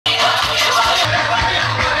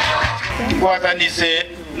kwatanise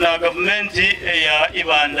na government ya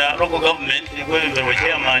Ibanda local government nikwebero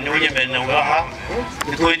chairman ujemena ngaha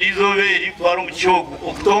twedizo beri kwaro mukihugu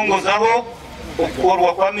okutongozaho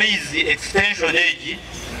okukorwa kwa mizi extension age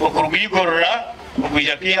okurwigorora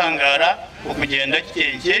okujya kwihangara okugenda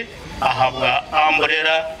kikenke ahabwa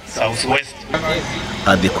umbrella southwest.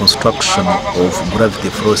 The construction of gravity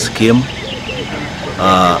flow scheme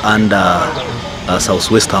under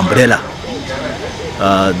southwest umbrella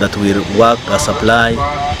that will work supply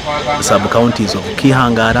the sub-counties of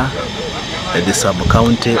Kihangara, the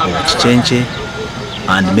sub-county of Chichenche,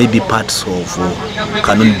 and maybe parts of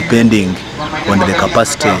Kanuni, depending on the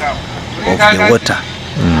capacity of the water.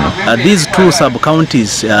 These two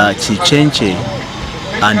sub-counties, Chichenche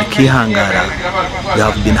and Kihangara, we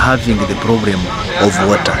have been having the problem of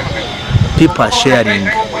water. People are sharing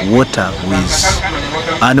water with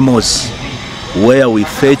animals. Where we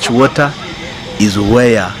fetch water is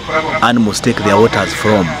where animals take their waters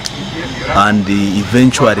from, and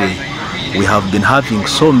eventually we have been having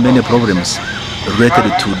so many problems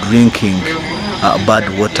related to drinking bad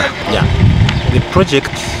water. Yeah, the project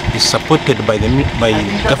is supported by the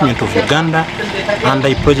government of Uganda under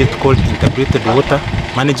a project called Integrated Water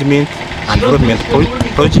Management and Development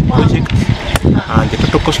Project, and the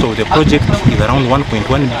total cost of the project is around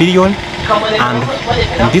 1.1 billion. And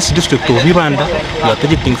in this district of Ibanda, we are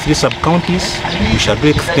targeting 3 sub-counties. We shall do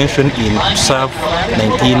extension to serve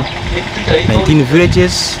 19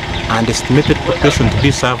 villages, and estimated population to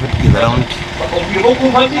be served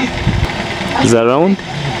is around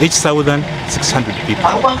 8,600 people.